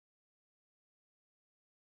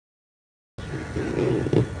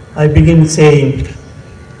I begin saying, in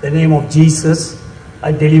the name of Jesus,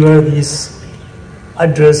 I deliver this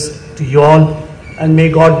address to you all, and may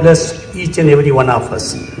God bless each and every one of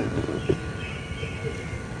us.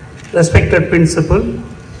 Respected Principal,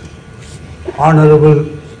 Honorable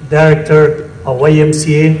Director of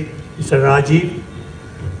YMCA, Mr. Rajiv,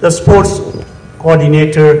 the Sports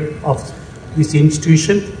Coordinator of this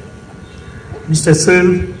institution, Mr.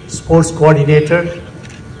 Shri, Sports Coordinator,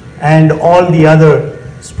 and all the other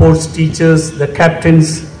sports teachers, the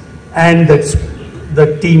captains, and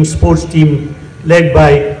the team, sports team led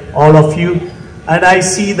by all of you. And I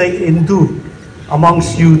see the Hindu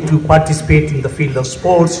amongst you to participate in the field of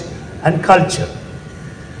sports and culture.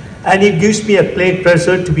 And it gives me a great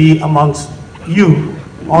pleasure to be amongst you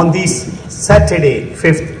on this Saturday,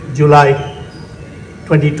 5th July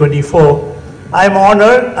 2024. I am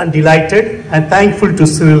honored and delighted and thankful to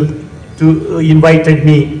Shri to invited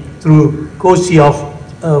me through Koshi of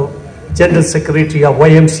General Secretary of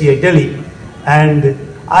YMCA Delhi, and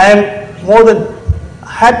I am more than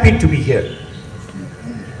happy to be here.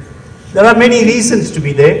 There are many reasons to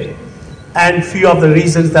be there, and few of the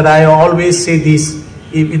reasons that I always say this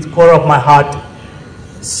with the core of my heart.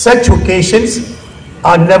 Such occasions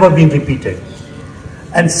are never been repeated,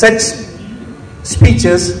 and such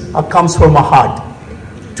speeches comes from my heart.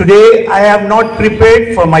 Today I have not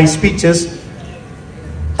prepared for my speeches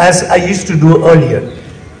as I used to do earlier.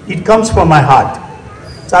 It comes from my heart.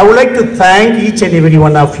 So I would like to thank each and every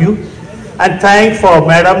one of you, and thank for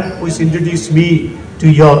Madam who has introduced me to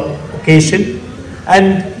your occasion,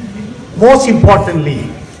 and most importantly,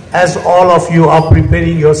 as all of you are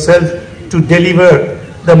preparing yourself to deliver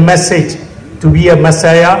the message, to be a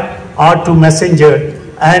Messiah or to messenger,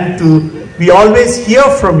 and to we always hear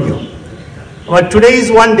from you. But today is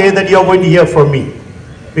one day that you are going to hear from me,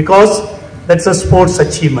 because that's a sports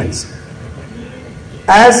achievements.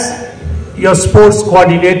 As your sports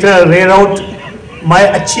coordinator, I read out my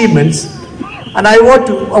achievements, and I want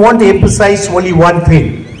to emphasize only one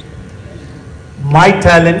thing. My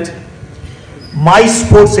talent, my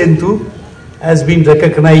sports enthusiasm has been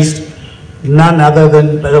recognized none other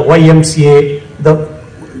than the YMCA,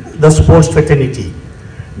 the sports fraternity.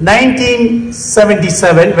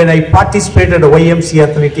 1977, when I participated at the YMCA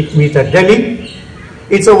athletic meet at Delhi,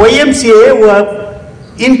 it's a YMCA who have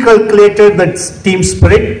inculcated the team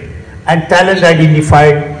spirit and talent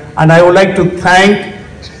identified, and I would like to thank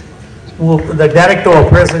the director of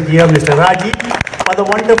present here, Mr. Rajiv, for the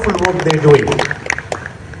wonderful work they're doing.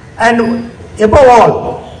 And above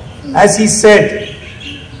all, as he said,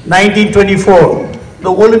 1924, the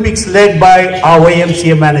Olympics led by our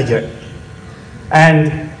YMCA manager,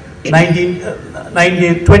 and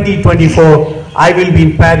 2024, I will be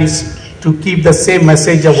in Paris to keep the same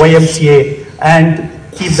message of YMCA and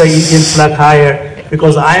keep the Indian flag higher,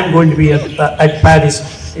 because I am going to be at Paris,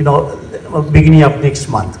 beginning of next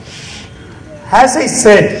month. As I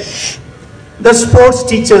said, the sports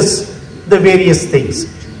teaches the various things.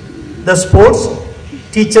 The sports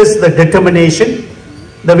teaches the determination,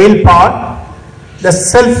 the willpower, the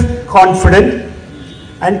self-confidence,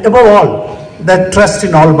 and above all, the trust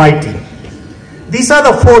in Almighty. These are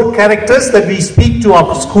the four characters that we speak to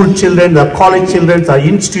our school children, our college children, our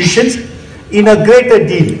institutions in a greater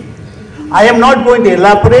deal. I am not going to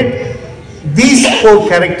elaborate these four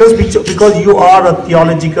characters because you are a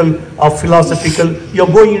theological or philosophical, you're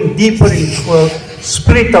going in deeper into a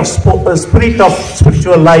spirit of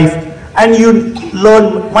spiritual life, and you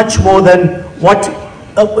learn much more than what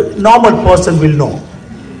a normal person will know.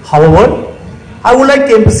 However, I would like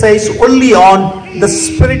to emphasize only on the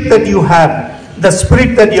spirit that you have, the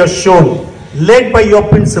spirit that you are shown, led by your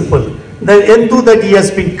principal, the enthusiasm that he has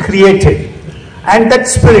been created, and that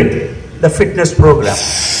spirit, the fitness program.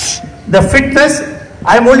 The fitness,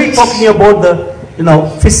 I am only talking about the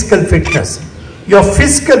physical fitness. Your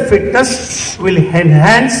physical fitness will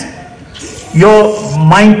enhance your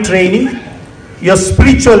mind training, your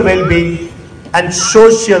spiritual well-being, and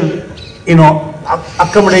social,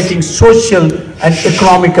 accommodating social and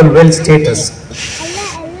economical wealth status.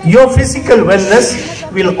 Your physical wellness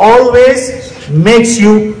will always makes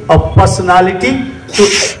you a personality to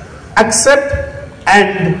accept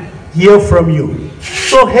and hear from you.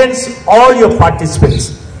 So hence, all your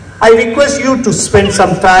participants, I request you to spend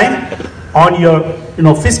some time on your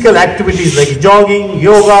physical activities like jogging,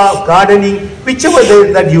 yoga, gardening, whichever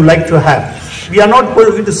that you like to have. We are not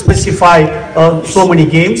going to specify so many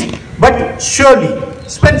games, but surely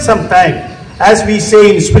spend some time. As we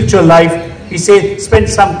say in spiritual life, we say spend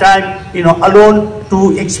some time alone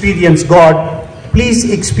to experience God. Please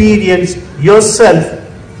experience yourself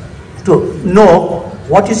to know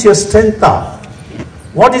what is your strength are,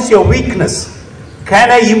 What is your weakness?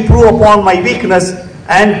 Can I improve upon my weakness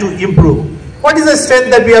and to improve? What is the strength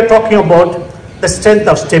that we are talking about? The strength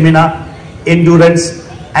of stamina, endurance,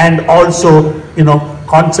 and also,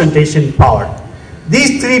 concentration power.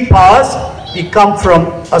 These three powers, they come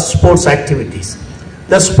from sports activities.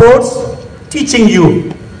 The sports teaching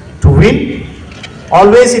you to win.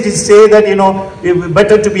 Always it is said that, it's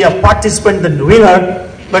better to be a participant than the winner.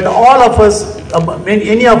 But all of us,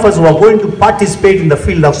 any of us who are going to participate in the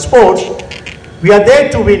field of sports, we are there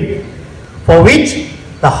to win, for which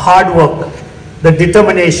the hard work, the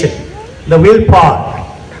determination, the willpower,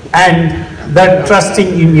 and the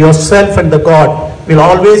trusting in yourself and the God will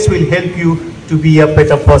help you to be a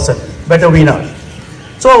better person, better winner.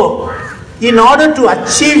 So, in order to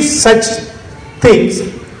achieve such things,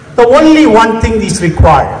 the only one thing is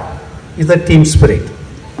required is the team spirit.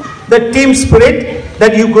 The team spirit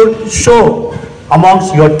that you could show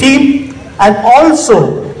amongst your team, and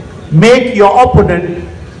also make your opponent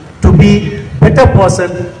to be better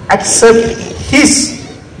person, accept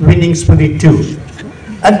his winning spirit too.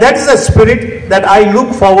 And that is a spirit that I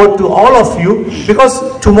look forward to all of you,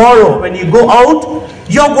 because tomorrow when you go out,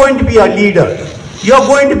 you're going to be a leader. You're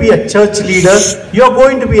going to be a church leader. You're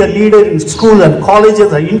going to be a leader in school and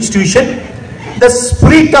colleges and institution. The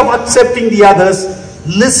spirit of accepting the others,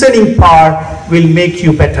 listening power will make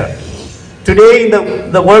you better. Today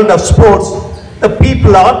in the world of sports, the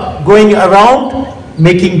people are going around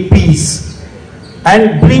making peace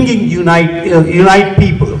and bringing unite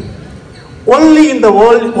people. Only in the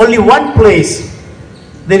world, only one place,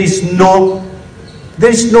 there is no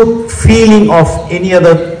feeling of any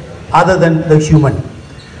other than the human.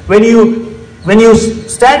 When you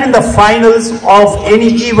stand in the finals of any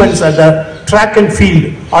events at the track and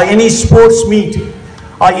field, or any sports meet,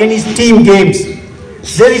 or any team games,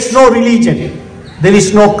 there is no religion, there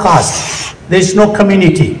is no caste, there is no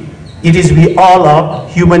community. It is we all are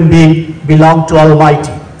human beings, belong to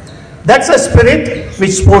Almighty. That's a spirit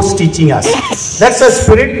which sports teaching us. That's a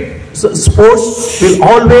spirit sports will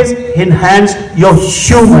always enhance your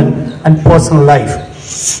human and personal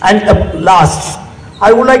life. And last,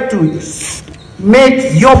 I would like to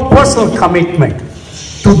make your personal commitment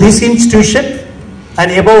to this institution,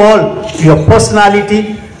 and above all, your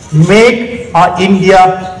personality. Make our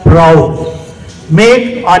India proud.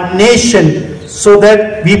 Make our nation so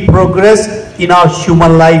that we progress in our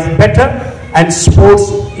human life better, and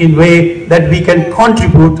sports in way that we can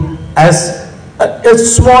contribute as a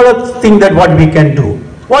smaller thing that what we can do.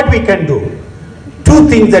 What we can do? Two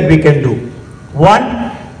things that we can do.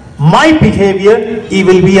 One, my behavior, it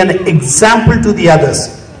will be an example to the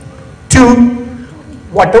others. Two,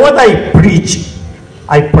 whatever I preach,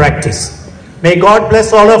 I practice. May God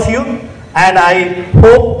bless all of you, and I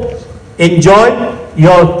hope enjoy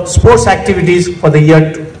your sports activities for the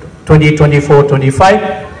year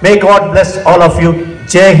 2024-25. May God bless all of you.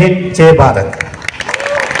 Jai Hind, Jai Bharat.